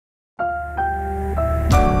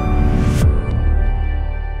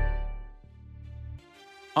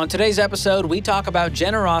On today's episode, we talk about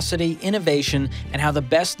generosity, innovation, and how the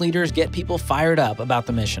best leaders get people fired up about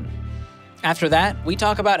the mission. After that, we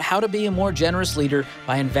talk about how to be a more generous leader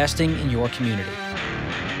by investing in your community.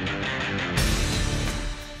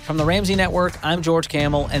 From the Ramsey Network, I'm George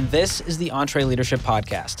Kamel, and this is the EntreLeadership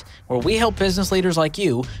Podcast, where we help business leaders like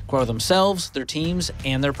you grow themselves, their teams,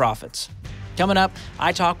 and their profits. Coming up,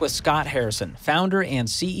 I talk with Scott Harrison, founder and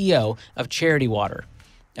CEO of Charity Water,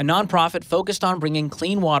 a nonprofit focused on bringing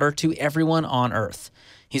clean water to everyone on Earth.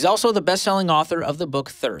 He's also the best-selling author of the book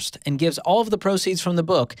Thirst and gives all of the proceeds from the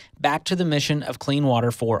book back to the mission of clean water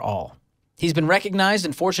for all. He's been recognized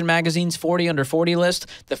in Fortune Magazine's 40 Under 40 list,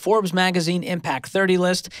 the Forbes Magazine Impact 30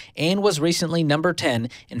 list, and was recently number 10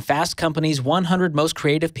 in Fast Company's 100 Most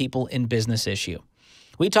Creative People in Business issue.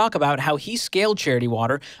 We talk about how he scaled Charity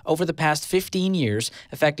Water over the past 15 years,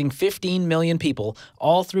 affecting 15 million people,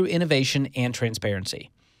 all through innovation and transparency.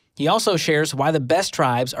 He also shares why the best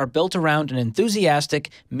tribes are built around an enthusiastic,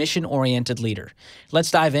 mission-oriented leader.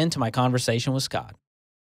 Let's dive into my conversation with Scott.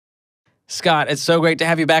 Scott, it's so great to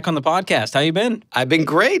have you back on the podcast. How you been? I've been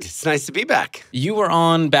great. It's nice to be back. You were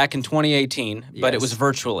on back in 2018, but it was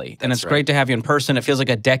virtually. And it's great to have you in person. It feels like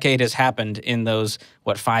a decade has happened in those,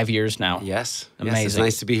 5 years now? Yes. Amazing. Yes, it's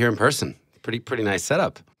nice to be here in person. Pretty nice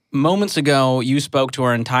setup. Moments ago, you spoke to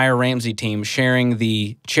our entire Ramsey team sharing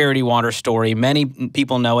the Charity Water story. Many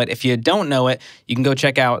people know it. If you don't know it, you can go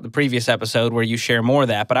check out the previous episode where you share more of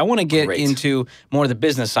that. But I want to get into more of the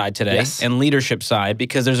business side today and leadership side,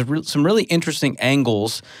 because there's some really interesting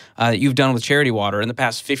angles that you've done with Charity Water in the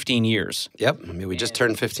past 15 years. Yep. I mean, we just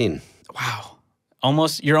turned 15. Wow.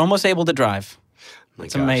 You're almost able to drive.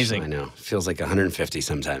 It's amazing. I know. Feels like 150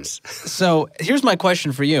 sometimes. So here's my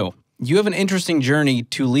question for you. You have an interesting journey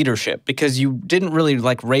to leadership because you didn't really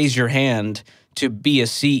raise your hand to be a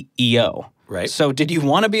CEO. Right. So did you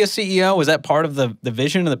want to be a CEO? Was that part of the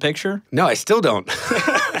vision of the picture? No, I still don't.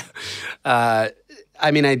 I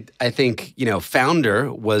think,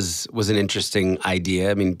 founder was an interesting idea.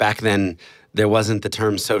 I mean, back then there wasn't the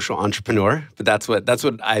term social entrepreneur, but that's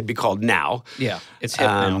what I'd be called now. Yeah, it's hip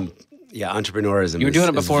now. Yeah, entrepreneurism. You were doing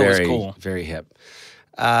it before it was cool. Very hip.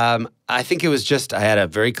 I think it was just I had a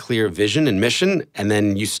very clear vision and mission, and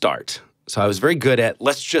then you start. So I was very good at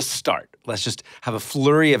let's just start. Let's just have a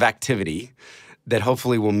flurry of activity that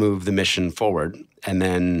hopefully will move the mission forward. And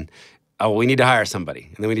then, we need to hire somebody.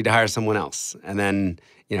 And then we need to hire someone else. And then,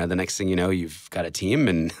 the next thing you know, you've got a team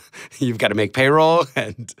and you've got to make payroll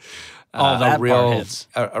and all that part hits.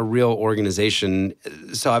 A real organization.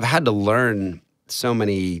 So I've had to learn so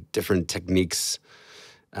many different techniques,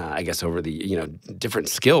 over the, different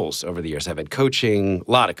skills over the years. I've had coaching,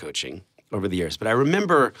 a lot of coaching over the years. But I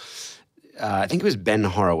remember, I think it was Ben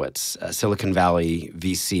Horowitz, Silicon Valley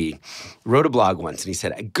VC, wrote a blog once, and he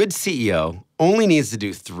said, a good CEO only needs to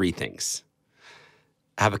do three things.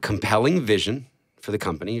 Have a compelling vision for the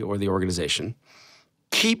company or the organization,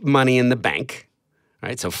 keep money in the bank,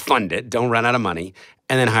 right? So fund it, don't run out of money,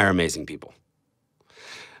 and then hire amazing people.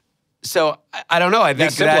 So I don't know. I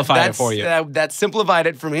think that simplified it for you. That simplified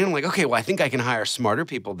it for me. And I'm like, okay, well, I think I can hire smarter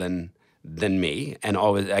people than me. And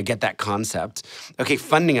I get that concept. Okay,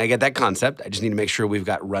 funding, I get that concept. I just need to make sure we've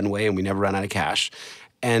got runway and we never run out of cash.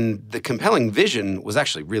 And the compelling vision was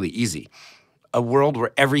actually really easy. A world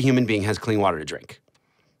where every human being has clean water to drink.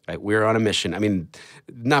 Right? We're on a mission. I mean,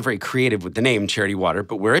 not very creative with the name Charity Water,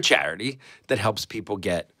 but we're a charity that helps people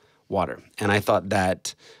get water. And I thought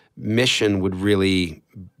that mission would really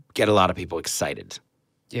get a lot of people excited.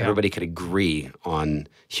 Yeah. Everybody could agree on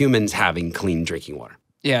humans having clean drinking water.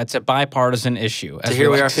 Yeah, it's a bipartisan issue. So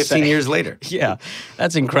here we are 15 years later. Yeah,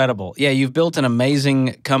 that's incredible. Yeah, you've built an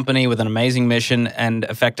amazing company with an amazing mission and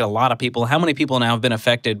affected a lot of people. How many people now have been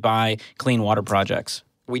affected by clean water projects?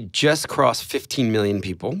 We just crossed 15 million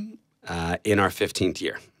people in our 15th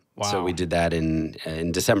year. Wow. So we did that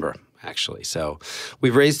in December, actually. So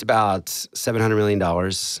we've raised about $700 million.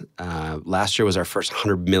 Last year was our first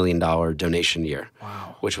 $100 million donation year,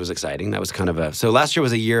 which was exciting. That was so last year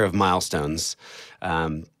was a year of milestones.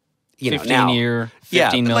 15-year,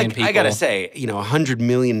 15 million people. I got to say, $100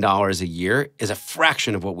 million a year is a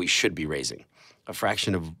fraction of what we should be raising, a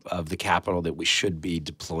fraction of the capital that we should be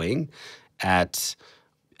deploying at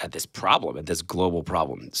this problem, at this global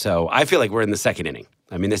problem. So I feel like we're in the second inning.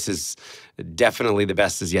 I mean, this is definitely the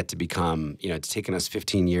best is yet to become. It's taken us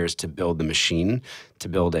 15 years to build the machine, to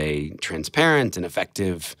build a transparent and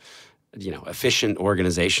effective, efficient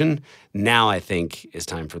organization. Now I think is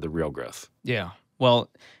time for the real growth. Yeah. Well,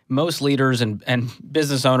 most leaders and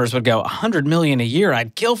business owners would go, $100 million a year,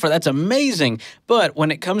 I'd kill for. That's amazing. But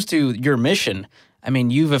when it comes to your mission, I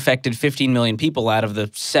mean, you've affected 15 million people out of the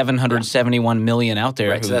 771 million out there.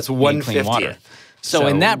 Right, who so that's need clean water. 1/50th. So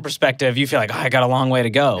in that perspective, you feel like, I got a long way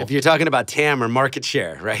to go. If you're talking about TAM or market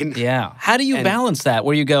share, right? Yeah. How do you balance that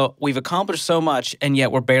where you go, we've accomplished so much and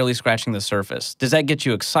yet we're barely scratching the surface? Does that get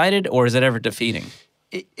you excited or is it ever defeating?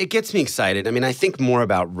 It gets me excited. I mean, I think more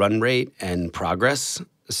about run rate and progress.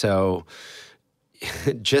 So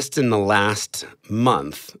just in the last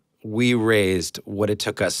month, we raised what it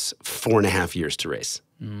took us 4.5 years to raise.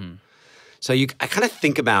 So I kind of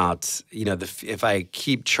think about, if I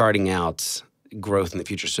keep charting out growth in the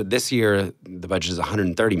future. So this year, the budget is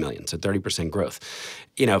 $130 million, so 30% growth.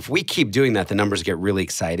 If we keep doing that, the numbers get really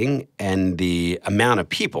exciting, and the amount of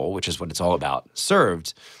people, which is what it's all about,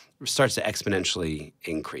 served, starts to exponentially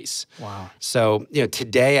increase. Wow. So,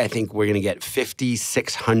 today I think we're going to get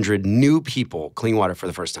 5,600 new people clean water for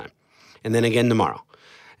the first time. And then again tomorrow.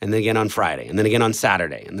 And then again on Friday. And then again on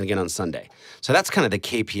Saturday. And then again on Sunday. So that's kind of the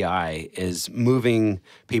KPI, is moving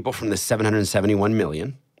people from the 771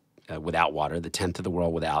 million without water, the 10th of the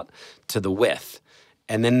world without, to the with.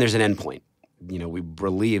 And then there's an endpoint. We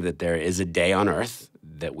believe that there is a day on Earth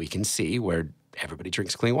that we can see where everybody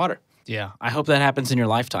drinks clean water. Yeah. I hope that happens in your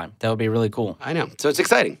lifetime. That would be really cool. I know. So it's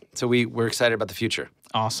exciting. So we're excited about the future.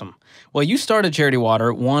 Awesome. Well, you started Charity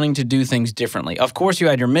Water wanting to do things differently. Of course, you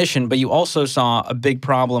had your mission, but you also saw a big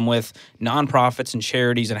problem with nonprofits and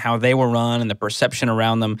charities and how they were run and the perception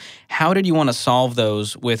around them. How did you want to solve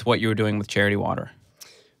those with what you were doing with Charity Water?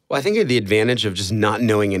 Well, I think I had the advantage of just not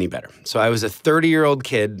knowing any better. So I was a 30-year-old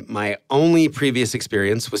kid. My only previous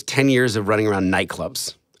experience was 10 years of running around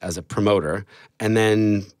nightclubs as a promoter, and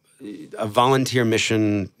then a volunteer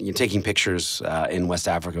mission, taking pictures in West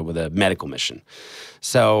Africa with a medical mission.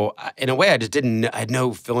 So in a way, I had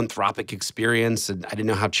no philanthropic experience, and I didn't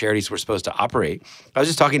know how charities were supposed to operate. I was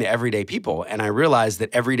just talking to everyday people, and I realized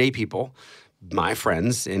that everyday people, my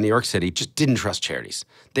friends in New York City, just didn't trust charities.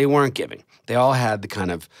 They weren't giving. They all had the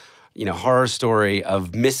kind of horror story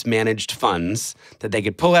of mismanaged funds that they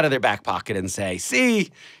could pull out of their back pocket and say,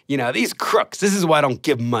 see, these crooks, this is why I don't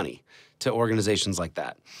give money to organizations like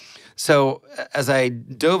that. So as I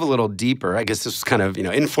dove a little deeper, I guess this was kind of,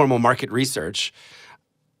 informal market research,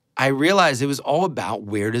 I realized it was all about,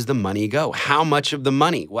 where does the money go? How much of the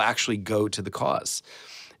money will actually go to the cause?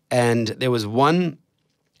 And there was one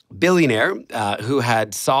billionaire who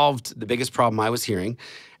had solved the biggest problem I was hearing,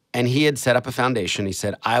 and he had set up a foundation. He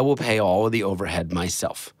said, I will pay all of the overhead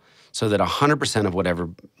myself, so that 100% of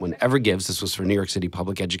whenever gives, this was for New York City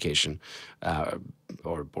public education,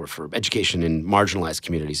 or for education in marginalized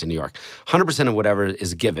communities in New York, 100% of whatever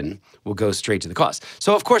is given will go straight to the cause.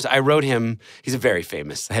 So of course I wrote him, he's a very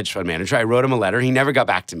famous hedge fund manager, I wrote him a letter, he never got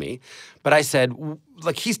back to me, but I said,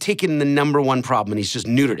 he's taken the number one problem and he's just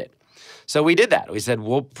neutered it. So we did that. We said,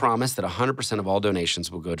 we'll promise that 100% of all donations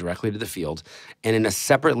will go directly to the field, and in a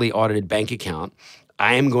separately audited bank account,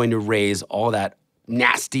 I am going to raise all that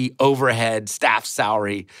nasty overhead, staff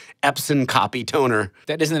salary, Epson copy toner.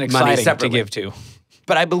 That isn't exciting to give to.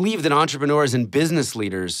 But I believe that entrepreneurs and business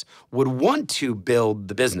leaders would want to build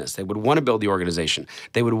the business. They would want to build the organization.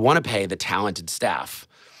 They would want to pay the talented staff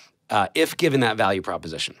if given that value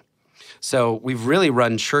proposition. So we've really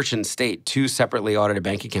run church and state, 2 separately audited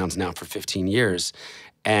bank accounts now for 15 years.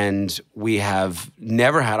 And we have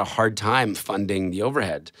never had a hard time funding the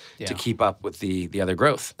overhead to keep up with the other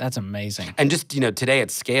growth. That's amazing. And just, today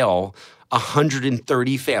at scale,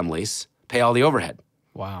 130 families pay all the overhead.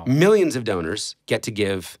 Wow. Millions of donors get to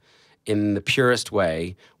give in the purest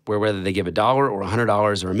way, where whether they give $1 or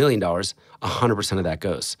 $100 or $1 million, 100% of that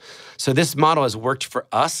goes. So this model has worked for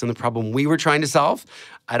us and the problem we were trying to solve.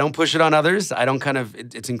 I don't push it on others.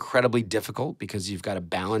 It's incredibly difficult because you've got to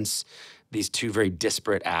balance these two very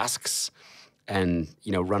disparate asks and,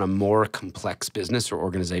 run a more complex business or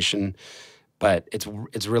organization. But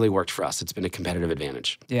it's really worked for us. It's been a competitive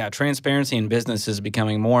advantage. Yeah, transparency in business is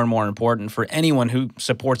becoming more and more important for anyone who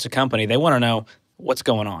supports a company. They want to know what's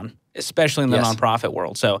going on, especially in the nonprofit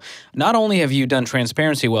world. So not only have you done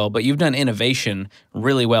transparency well, but you've done innovation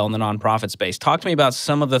really well in the nonprofit space. Talk to me about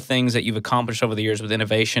some of the things that you've accomplished over the years with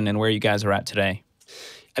innovation and where you guys are at today.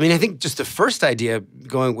 I mean, I think just the first idea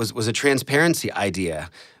going was a transparency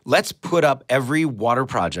idea. Let's put up every water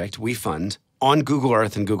project we fund on Google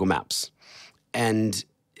Earth and Google Maps. And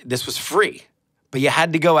this was free, but you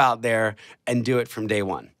had to go out there and do it from day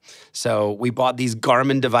one. So we bought these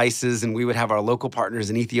Garmin devices, and we would have our local partners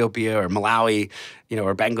in Ethiopia or Malawi,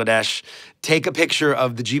 or Bangladesh, take a picture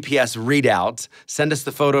of the GPS readout, send us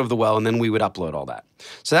the photo of the well, and then we would upload all that.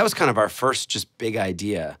 So that was kind of our first just big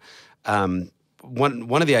idea.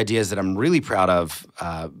 one of the ideas that I'm really proud of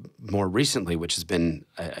more recently, which has been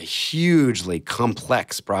a hugely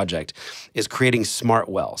complex project, is creating smart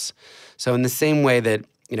wells. So in the same way that,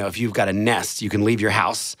 if you've got a Nest, you can leave your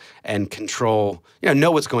house and control,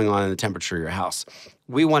 know what's going on in the temperature of your house.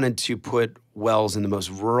 We wanted to put wells in the most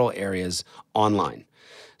rural areas online.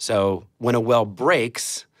 So when a well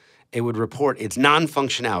breaks, it would report its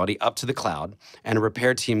non-functionality up to the cloud, and a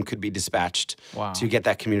repair team could be dispatched to get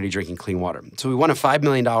that community drinking clean water. So we won a $5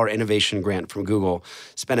 million innovation grant from Google,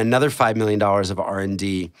 spent another $5 million of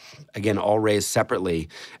R&D, again, all raised separately.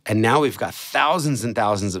 And now we've got thousands and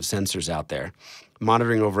thousands of sensors out there,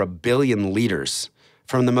 monitoring over 1 billion liters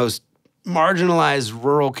from the most marginalized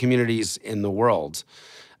rural communities in the world,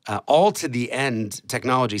 all to the end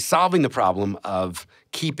technology, solving the problem of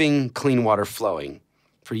keeping clean water flowing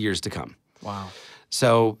for years to come. Wow.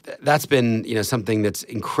 So that's been, something that's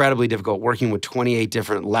incredibly difficult, working with 28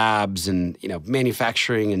 different labs and,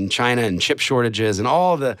 manufacturing in China and chip shortages and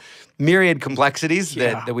all the myriad complexities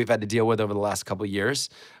that we've had to deal with over the last couple of years.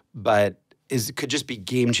 But could just be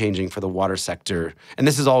game-changing for the water sector. And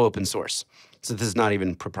this is all open source. So this is not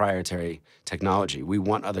even proprietary technology. We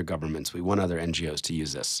want other governments, we want other NGOs to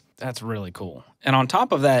use this. That's really cool. And on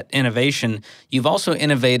top of that innovation, you've also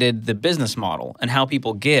innovated the business model and how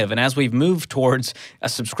people give. And as we've moved towards a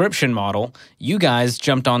subscription model, you guys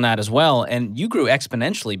jumped on that as well, and you grew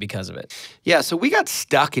exponentially because of it. Yeah, so we got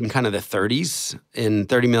stuck in kind of the 30s, in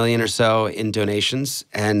 30 million or so in donations.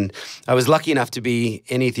 And I was lucky enough to be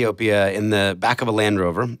in Ethiopia in the back of a Land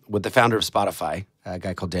Rover with the founder of Spotify, a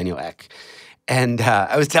guy called Daniel Ek. And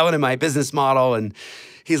I was telling him my business model, and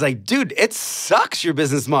he's like, dude, it sucks, your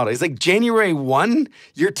business model. He's like, January 1,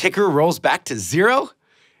 your ticker rolls back to 0,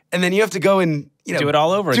 and then you have to go and do it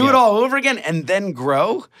all over again. Do it all over again and then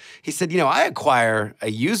grow. He said, I acquire a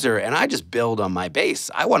user and I just build on my base.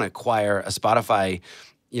 I want to acquire a Spotify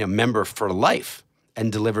member for life and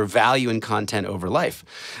deliver value and content over life.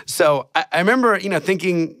 So I remember,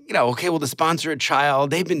 thinking, okay, well, to sponsor a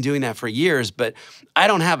child, they've been doing that for years, but I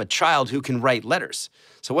don't have a child who can write letters.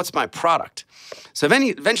 So what's my product? So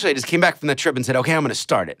eventually I just came back from that trip and said, okay, I'm going to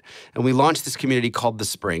start it. And we launched this community called The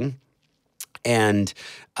Spring. And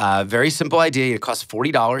very simple idea. It costs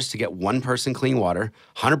 $40 to get one person clean water.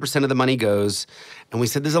 100% of the money goes. And we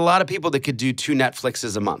said there's a lot of people that could do 2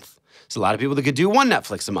 Netflixes a month. There's a lot of people that could do 1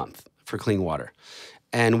 Netflix a month for clean water.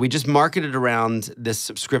 And we just marketed around this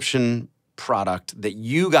subscription product that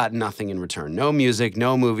you got nothing in return. No music,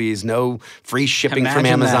 no movies, no free shipping from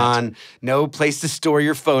Amazon, no place to store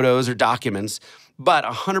your photos or documents. But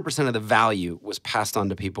 100% of the value was passed on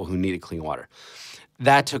to people who needed clean water.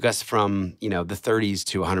 That took us from, the 30s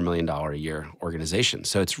to $100 million a year organization.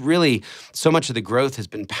 So it's really, so much of the growth has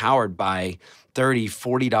been powered by $30,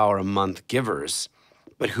 $40 a month givers,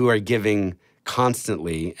 but who are giving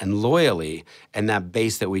constantly and loyally, and that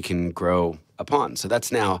base that we can grow upon. So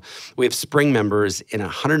that's now, we have Spring members in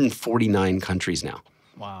 149 countries now.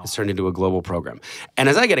 Wow. It's turned into a global program. And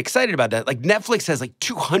as I get excited about that, like Netflix has like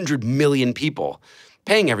 200 million people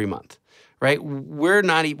paying every month, right? We're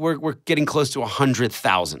getting close to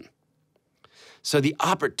 100,000. So the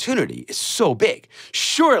opportunity is so big.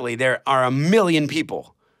 Surely there are 1 million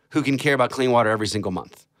people who can care about clean water every single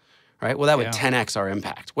month. Right? Well, that would 10x our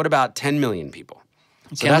impact. What about 10 million people?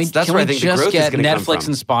 So that's where I think the growth is going to come from. Netflix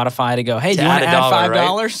and Spotify to go, hey, do you want to add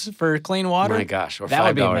 $5 for clean water? My gosh, or $5. That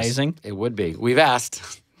would be amazing. It would be. We've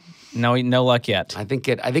asked. No luck yet. I think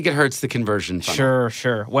it hurts the conversion funnel.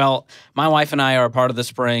 Sure. Well, my wife and I are a part of the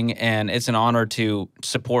Spring, and it's an honor to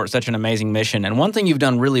support such an amazing mission. And one thing you've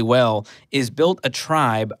done really well is built a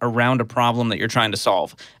tribe around a problem that you're trying to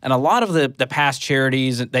solve. And a lot of the past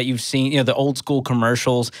charities that you've seen, the old school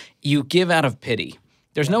commercials, you give out of pity.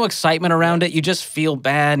 There's no excitement around it. You just feel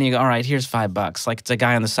bad, and you go, all right, here's $5. Like it's a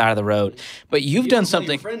guy on the side of the road. But you've done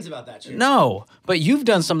something. Tell your friends about that. No, but you've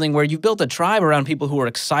done something where you've built a tribe around people who are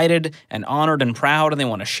excited and honored and proud, and they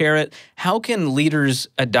want to share it. How can leaders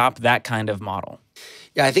adopt that kind of model?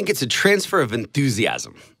 Yeah, I think it's a transfer of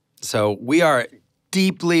enthusiasm. So we are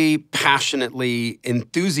deeply, passionately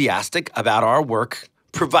enthusiastic about our work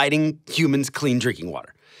providing humans clean drinking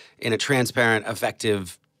water in a transparent,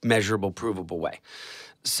 effective, measurable, provable way.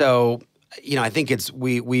 So, I think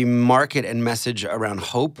we market and message around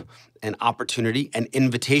hope and opportunity and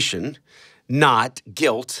invitation, not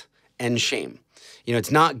guilt and shame.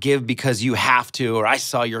 It's not give because you have to, or I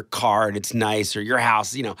saw your car and it's nice, or your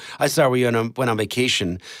house, I saw where you went on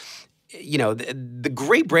vacation. The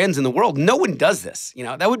great brands in the world, no one does this.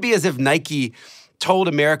 That would be as if Nike told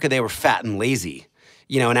America they were fat and lazy,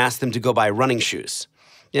 and asked them to go buy running shoes.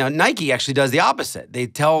 Nike actually does the opposite. They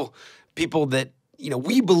tell people that,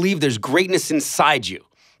 we believe there's greatness inside you.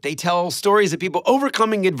 They tell stories of people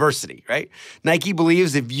overcoming adversity, right? Nike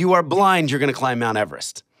believes if you are blind, you're going to climb Mount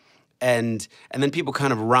Everest. And then people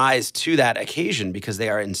kind of rise to that occasion because they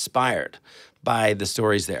are inspired by the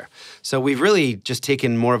stories there. So we've really just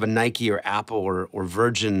taken more of a Nike or Apple or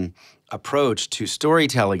Virgin approach to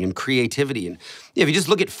storytelling and creativity. And if you just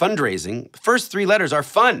look at fundraising, the first 3 letters are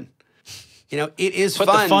fun. It is Put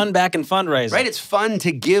fun. the fun back in fundraising. Right? It's fun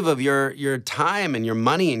to give of your time and your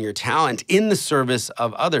money and your talent in the service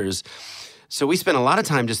of others. So we spend a lot of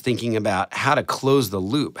time just thinking about how to close the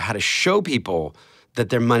loop, how to show people that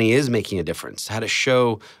their money is making a difference, how to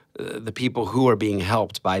show the people who are being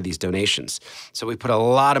helped by these donations. So we put a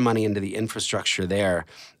lot of money into the infrastructure there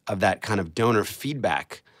of that kind of donor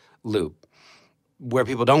feedback loop where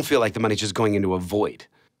people don't feel like the money's just going into a void.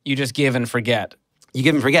 You just give and forget. You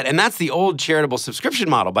give and forget. And that's the old charitable subscription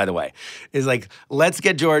model, by the way, is like, let's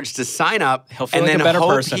get George to sign up He'll feel and like then a better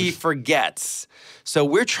hope person. he forgets. So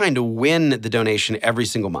we're trying to win the donation every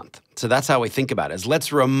single month. So that's how we think about it, is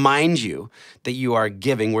let's remind you that you are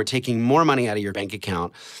giving. We're taking more money out of your bank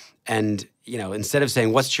account. And, instead of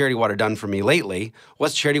saying, what's Charity Water done for me lately?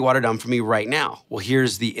 What's Charity Water done for me right now? Well,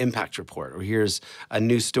 here's the impact report, or here's a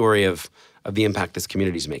new story of the impact this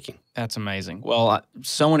community is making. That's amazing. Well,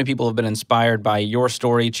 so many people have been inspired by your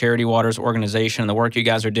story, Charity Water's organization, and the work you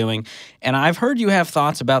guys are doing. And I've heard you have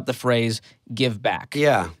thoughts about the phrase, give back.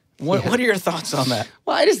 Yeah. What are your thoughts on that?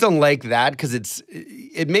 Well, I just don't like that because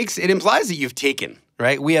it implies that you've taken,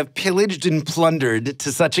 right? We have pillaged and plundered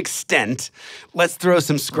to such extent. Let's throw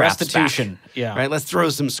some scraps Restitution, back. yeah. Right? Let's throw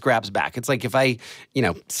some scraps back. It's like if I,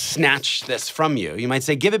 snatch this from you, you might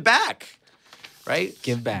say, give it back, right?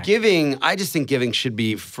 Give back. I just think giving should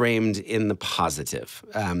be framed in the positive.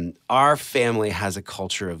 Our family has a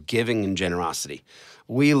culture of giving and generosity.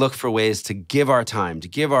 We look for ways to give our time, to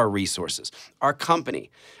give our resources. Our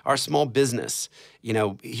company, our small business,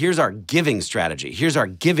 here's our giving strategy. Here's our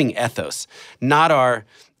giving ethos, not our,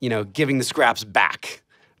 giving the scraps back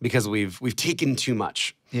because we've taken too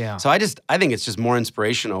much. Yeah. So I think it's just more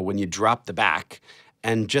inspirational when you drop the back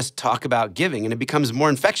and just talk about giving, and it becomes more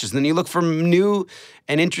infectious. And then you look for new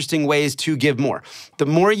and interesting ways to give more. The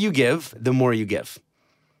more you give, the more you give.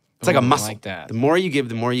 It's like a muscle. I like that. The more you give,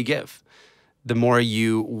 the more you give. The more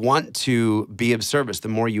you want to be of service, the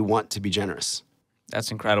more you want to be generous.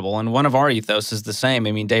 That's incredible. And one of our ethos is the same.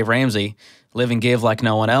 I mean, Dave Ramsey, live and give like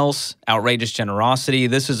no one else, outrageous generosity.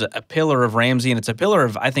 This is a pillar of Ramsey, and it's a pillar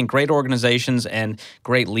of, I think, great organizations and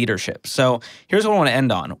great leadership. So here's what I want to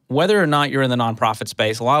end on. Whether or not you're in the nonprofit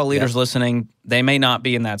space, a lot of leaders listening, they may not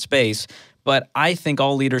be in that space, but I think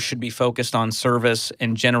all leaders should be focused on service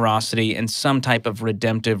and generosity and some type of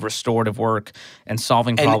redemptive, restorative work and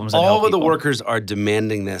solving problems. And that help all of the people. workers are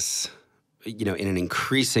demanding this, in an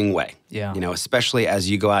increasing way. Yeah. Especially as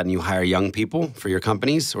you go out and you hire young people for your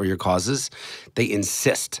companies or your causes, they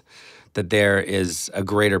insist that there is a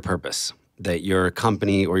greater purpose, that your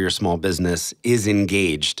company or your small business is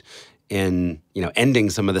engaged in, ending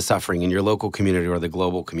some of the suffering in your local community or the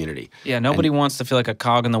global community. Yeah, nobody wants to feel like a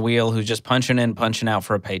cog in the wheel who's just punching in, punching out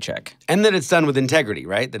for a paycheck. And that it's done with integrity,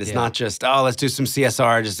 right? That it's not just, let's do some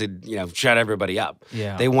CSR just to, shut everybody up.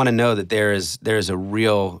 Yeah. They want to know that there's a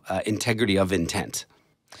real integrity of intent.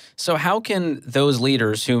 So how can those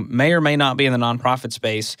leaders who may or may not be in the nonprofit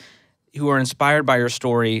space, who are inspired by your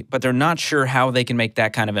story, but they're not sure how they can make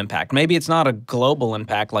that kind of impact? Maybe it's not a global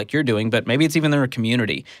impact like you're doing, but maybe it's even their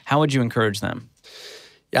community. How would you encourage them?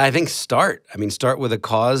 Yeah, I think start with a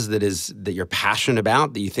cause that you're passionate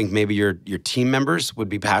about, that you think maybe your team members would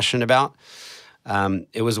be passionate about.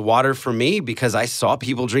 It was water for me because I saw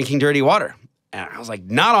people drinking dirty water. And I was like,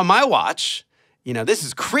 not on my watch. This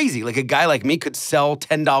is crazy. Like a guy like me could sell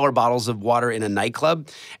 $10 bottles of water in a nightclub,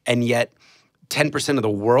 and yet 10% of the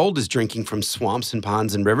world is drinking from swamps and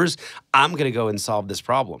ponds and rivers. I'm going to go and solve this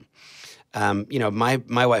problem. My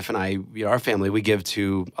wife and I, our family, we give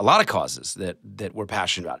to a lot of causes that we're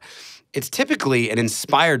passionate about. It's typically an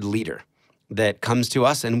inspired leader that comes to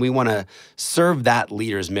us, and we want to serve that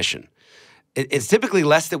leader's mission. It's typically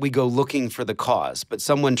less that we go looking for the cause, but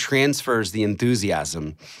someone transfers the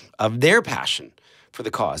enthusiasm of their passion for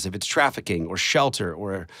the cause. If it's trafficking or shelter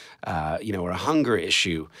or a hunger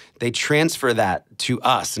issue, they transfer that to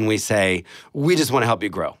us, and we say, we just want to help you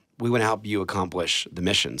grow. We want to help you accomplish the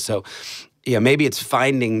mission. So, maybe it's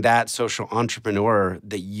finding that social entrepreneur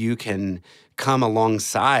that you can come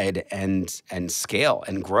alongside and scale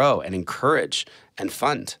and grow and encourage and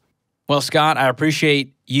fund. Well, Scott, I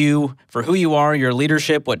appreciate you for who you are, your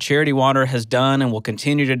leadership, what Charity Water has done and will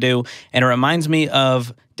continue to do. And it reminds me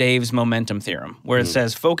of Dave's momentum theorem, where it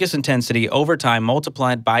says focus intensity over time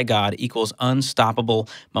multiplied by God equals unstoppable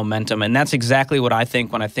momentum. And that's exactly what I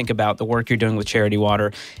think when I think about the work you're doing with Charity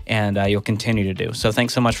Water, and you'll continue to do. So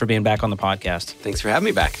thanks so much for being back on the podcast. Thanks for having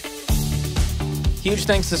me back. Huge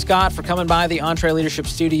thanks to Scott for coming by the EntreLeadership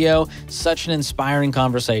studio. Such an inspiring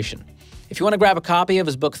conversation. If you want to grab a copy of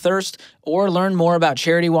his book, Thirst, or learn more about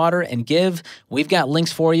Charity Water and give, we've got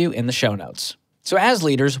links for you in the show notes. So as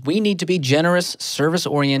leaders, we need to be generous,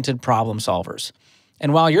 service-oriented problem solvers.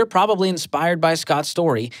 And while you're probably inspired by Scott's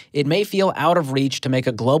story, it may feel out of reach to make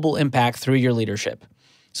a global impact through your leadership.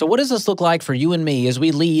 So what does this look like for you and me as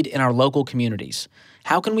we lead in our local communities?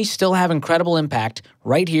 How can we still have incredible impact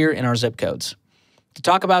right here in our zip codes? To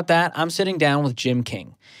talk about that, I'm sitting down with Jim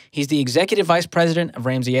King. He's the Executive Vice President of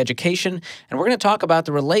Ramsey Education, and we're going to talk about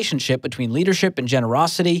the relationship between leadership and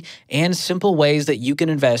generosity and simple ways that you can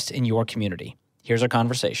invest in your community. Here's our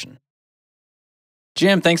conversation.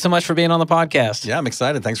 Jim, thanks so much for being on the podcast. Yeah, I'm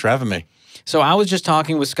excited. Thanks for having me. So I was just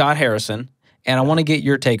talking with Scott Harrison, and I want to get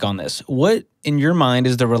your take on this. What, in your mind,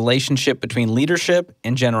 is the relationship between leadership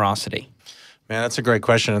and generosity? Man, that's a great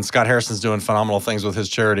question. And Scott Harrison's doing phenomenal things with his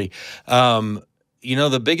charity.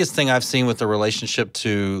 The biggest thing I've seen with the relationship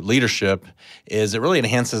to leadership is it really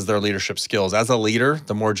enhances their leadership skills. As a leader,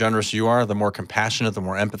 the more generous you are, the more compassionate, the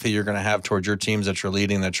more empathy you're going to have towards your teams that you're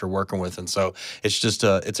leading, that you're working with. And so it's just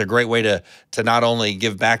it's a great way to not only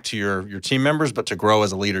give back to your team members, but to grow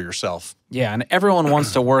as a leader yourself. Yeah, and everyone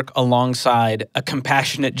wants to work alongside a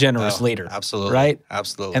compassionate, generous leader. Absolutely. Right?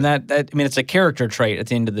 Absolutely. And that it's a character trait at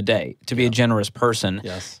the end of the day, to be a generous person.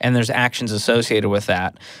 Yes. And there's actions associated with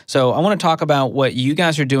that. So I want to talk about what you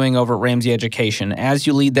guys are doing over at Ramsey Education as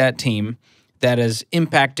you lead that team that is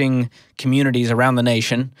impacting communities around the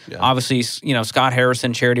nation. Yeah. Obviously, Scott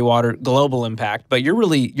Harrison, Charity Water, global impact, but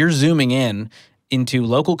you're zooming in into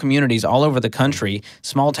local communities all over the country,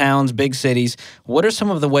 small towns, big cities. What are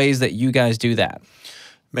some of the ways that you guys do that?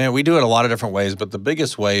 Man, we do it a lot of different ways, but the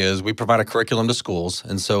biggest way is we provide a curriculum to schools.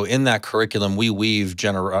 And so in that curriculum, we weave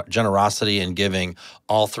generosity and giving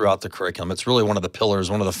all throughout the curriculum. It's really one of the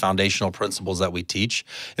pillars, one of the foundational principles that we teach.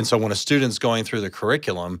 And so when a student's going through the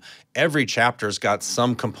curriculum, every chapter's got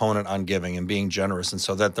some component on giving and being generous. And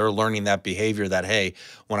so that they're learning that behavior that, hey,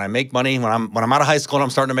 when I make money, when I'm out of high school and I'm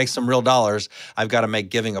starting to make some real dollars, I've got to make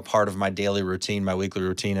giving a part of my daily routine, my weekly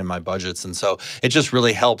routine, and my budgets. And so it just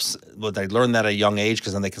really helps. They learn that at a young age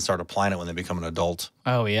because then they can start applying it when they become an adult.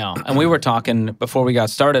 Oh, yeah. And we were talking before we got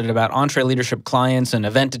started about EntreLeadership clients and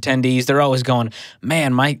event attendees. They're always going, man,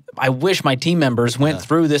 I wish my team members went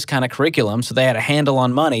through this kind of curriculum so they had a handle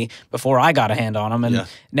on money before I got a hand on them. And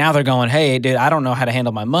now they're going, hey, dude, I don't know how to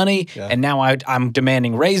handle my money. Yeah. And now I'm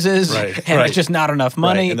demanding raises and it's just not enough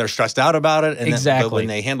money. Right. And they're stressed out about it. And exactly. But when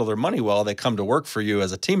they handle their money well, they come to work for you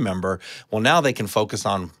as a team member. Well, now they can focus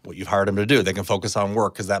on what you've hired them to do. They can focus on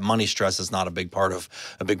work because that money stress is not a big part of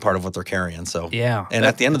what they're carrying. So yeah. And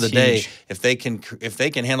at the end of the day, if they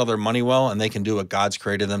can handle their money well and they can do what God's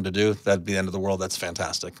created them to do, that'd be the end of the world. That's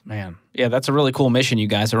fantastic. Man, yeah, that's a really cool mission you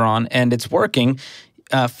guys are on, and it's working.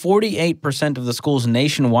 48% of the schools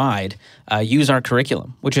nationwide use our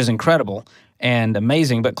curriculum, which is incredible and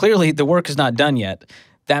amazing. But clearly, the work is not done yet.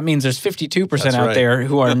 That means there's 52% out there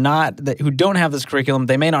who are who don't have this curriculum.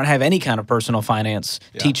 They may not have any kind of personal finance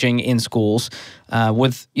teaching in schools.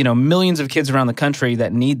 With millions of kids around the country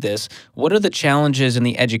that need this, what are the challenges in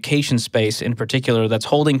the education space in particular that's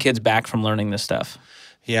holding kids back from learning this stuff?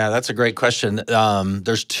 Yeah, that's a great question.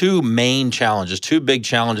 There's two big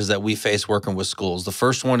challenges that we face working with schools. The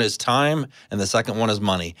first one is time, and the second one is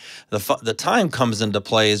money. The time comes into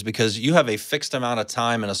play is because you have a fixed amount of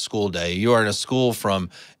time in a school day. You are in a school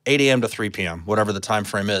from 8 a.m. to 3 p.m., whatever the time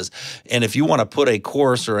frame is. And if you want to put a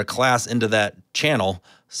course or a class into that channel,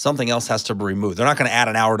 something else has to be removed. They're not going to add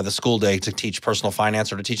an hour to the school day to teach personal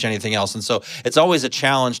finance or to teach anything else. And so it's always a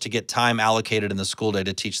challenge to get time allocated in the school day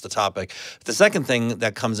to teach the topic. The second thing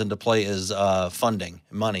that comes into play is funding,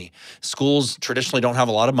 money. Schools traditionally don't have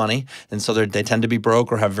a lot of money, and so they tend to be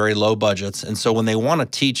broke or have very low budgets. And so when they want to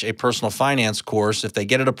teach a personal finance course, if they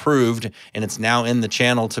get it approved and it's now in the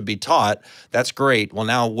channel to be taught, that's great. Well,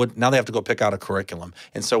 now they have to go pick out a curriculum.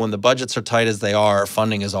 And so when the budgets are tight as they are,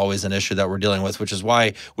 funding is always an issue that we're dealing with, which is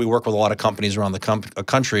why we work with a lot of companies around the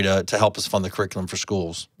country to help us fund the curriculum for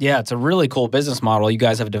schools. Yeah, it's a really cool business model you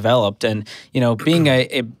guys have developed. And, being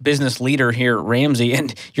a business leader here at Ramsey,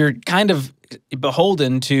 and you're kind of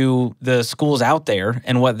beholden to the schools out there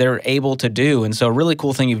and what they're able to do. And so a really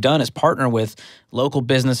cool thing you've done is partner with local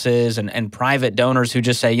businesses and private donors who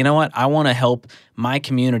just say, you know what, I want to help my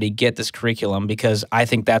community get this curriculum because I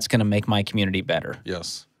think that's going to make my community better.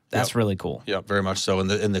 Yes. That's really cool. Yeah, very much so.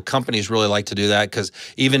 And the companies really like to do that because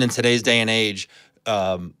even in today's day and age,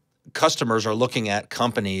 customers are looking at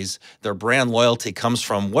companies. Their brand loyalty comes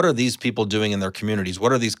from what are these people doing in their communities?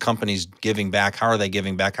 What are these companies giving back? How are they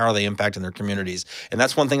giving back? How are they impacting their communities? And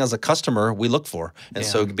that's one thing as a customer we look for. And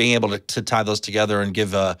so being able to tie those together and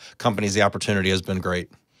give companies the opportunity has been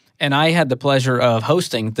great. And I had the pleasure of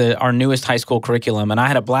hosting our newest high school curriculum, and I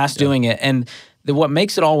had a blast doing it. And what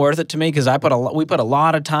makes it all worth it to me, because we put a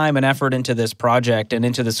lot of time and effort into this project and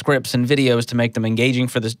into the scripts and videos to make them engaging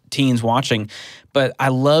for the teens watching. But I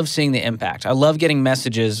love seeing the impact. I love getting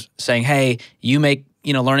messages saying, hey, you make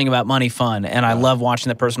learning about money fun. And I love watching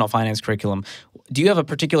the personal finance curriculum. Do you have a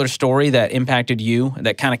particular story that impacted you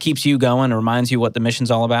that kind of keeps you going or reminds you what the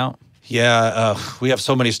mission's all about? Yeah, we have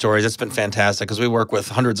so many stories. It's been fantastic because we work with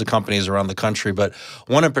hundreds of companies around the country. But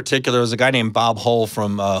one in particular is a guy named Bob Hull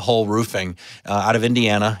from Hull Roofing out of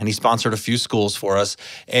Indiana, and he sponsored a few schools for us.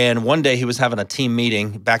 And one day he was having a team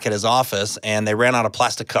meeting back at his office, and they ran out of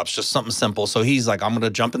plastic cups, just something simple. So he's like, I'm going to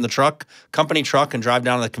jump in the company truck, and drive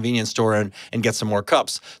down to the convenience store and get some more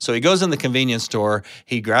cups. So he goes in the convenience store,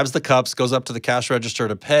 he grabs the cups, goes up to the cash register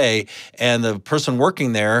to pay, and the person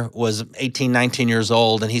working there was 18, 19 years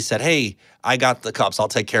old, and he said, hey, I got the cups. I'll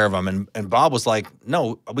take care of them. And Bob was like,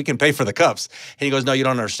 no, we can pay for the cups. And he goes, no, you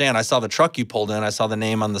don't understand. I saw the truck you pulled in. I saw the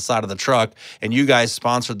name on the side of the truck. And you guys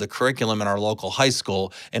sponsored the curriculum in our local high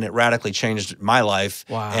school. And it radically changed my life.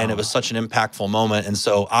 Wow. And it was such an impactful moment. And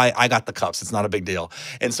so I got the cups. It's not a big deal.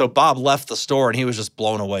 And so Bob left the store and he was just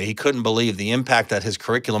blown away. He couldn't believe the impact that his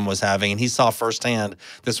curriculum was having. And he saw firsthand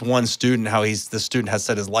this one student, how this student has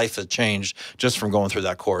said his life has changed just from going through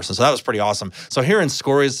that course. And so that was pretty awesome. So hearing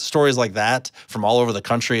stories like that from all over the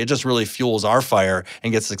country, it just really fuels our fire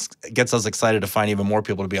and gets us excited to find even more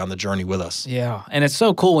people to be on the journey with us. Yeah, and it's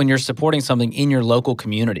so cool when you're supporting something in your local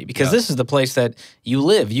community because this is the place that you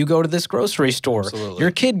live. You go to this grocery store. Absolutely.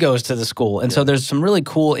 Your kid goes to the school. And so there's some really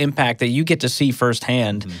cool impact that you get to see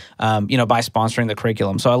firsthand, by sponsoring the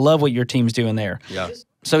curriculum. So I love what your team's doing there. Yeah.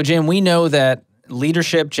 So Jim, we know that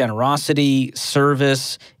leadership, generosity,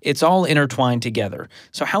 service, it's all intertwined together.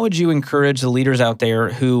 So how would you encourage the leaders out there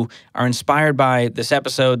who are inspired by this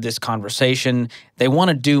episode, this conversation? They want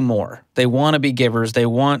to do more. They want to be givers. They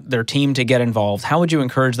want their team to get involved. How would you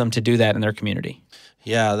encourage them to do that in their community?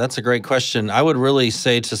 Yeah, that's a great question. I would really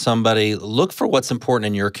say to somebody, look for what's important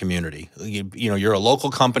in your community. You're a local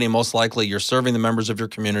company, most likely. You're serving the members of your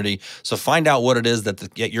community. So find out what it is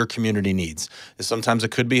that your community needs. Sometimes it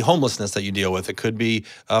could be homelessness that you deal with. It could be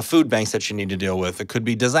food banks that you need to deal with. It could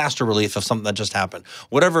be disaster relief of something that just happened.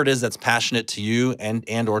 Whatever it is that's passionate to you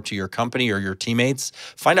and or to your company or your teammates,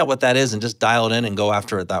 find out what that is and just dial it in and go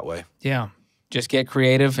after it that way. Yeah. Just get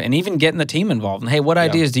creative and even getting the team involved. And hey, what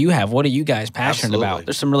ideas do you have? What are you guys passionate about?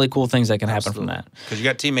 There's some really cool things that can happen from that. Because you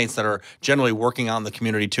got teammates that are generally working on the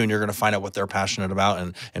community too, and you're going to find out what they're passionate about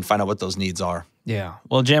and find out what those needs are. Yeah.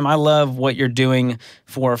 Well, Jim, I love what you're doing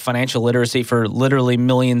for financial literacy for literally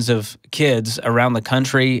millions of kids around the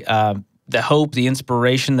country. The hope, the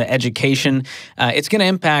inspiration, the education, it's going to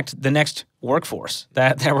impact the next workforce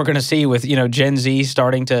that we're going to see with, Gen Z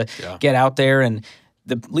starting to get out there, and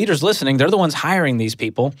the leaders listening, they're the ones hiring these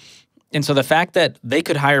people. And so the fact that they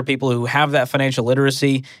could hire people who have that financial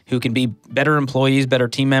literacy, who can be better employees, better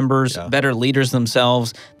team members, better leaders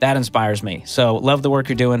themselves, that inspires me. So love the work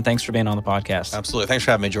you're doing. Thanks for being on the podcast. Absolutely. Thanks for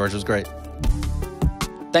having me, George. It was great.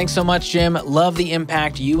 Thanks so much, Jim. Love the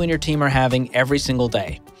impact you and your team are having every single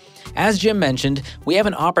day. As Jim mentioned, we have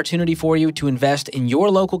an opportunity for you to invest in your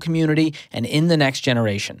local community and in the next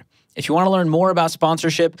generation. If you want to learn more about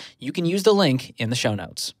sponsorship, you can use the link in the show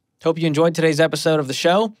notes. Hope you enjoyed today's episode of the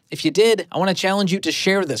show. If you did, I want to challenge you to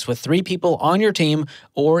share this with 3 people on your team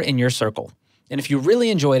or in your circle. And if you really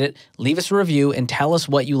enjoyed it, leave us a review and tell us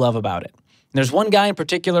what you love about it. There's one guy in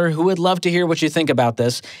particular who would love to hear what you think about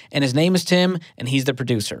this, and his name is Tim, and he's the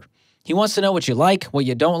producer. He wants to know what you like, what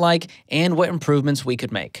you don't like, and what improvements we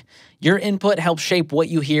could make. Your input helps shape what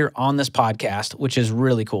you hear on this podcast, which is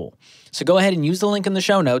really cool. So go ahead and use the link in the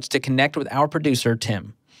show notes to connect with our producer,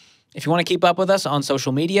 Tim. If you want to keep up with us on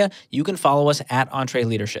social media, you can follow us at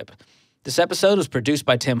EntreLeadership. This episode was produced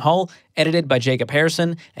by Tim Hull, edited by Jacob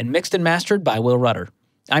Harrison, and mixed and mastered by Will Rutter.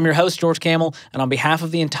 I'm your host, George Kamel, and on behalf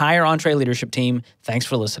of the entire EntreLeadership team, thanks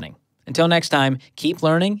for listening. Until next time, keep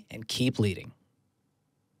learning and keep leading.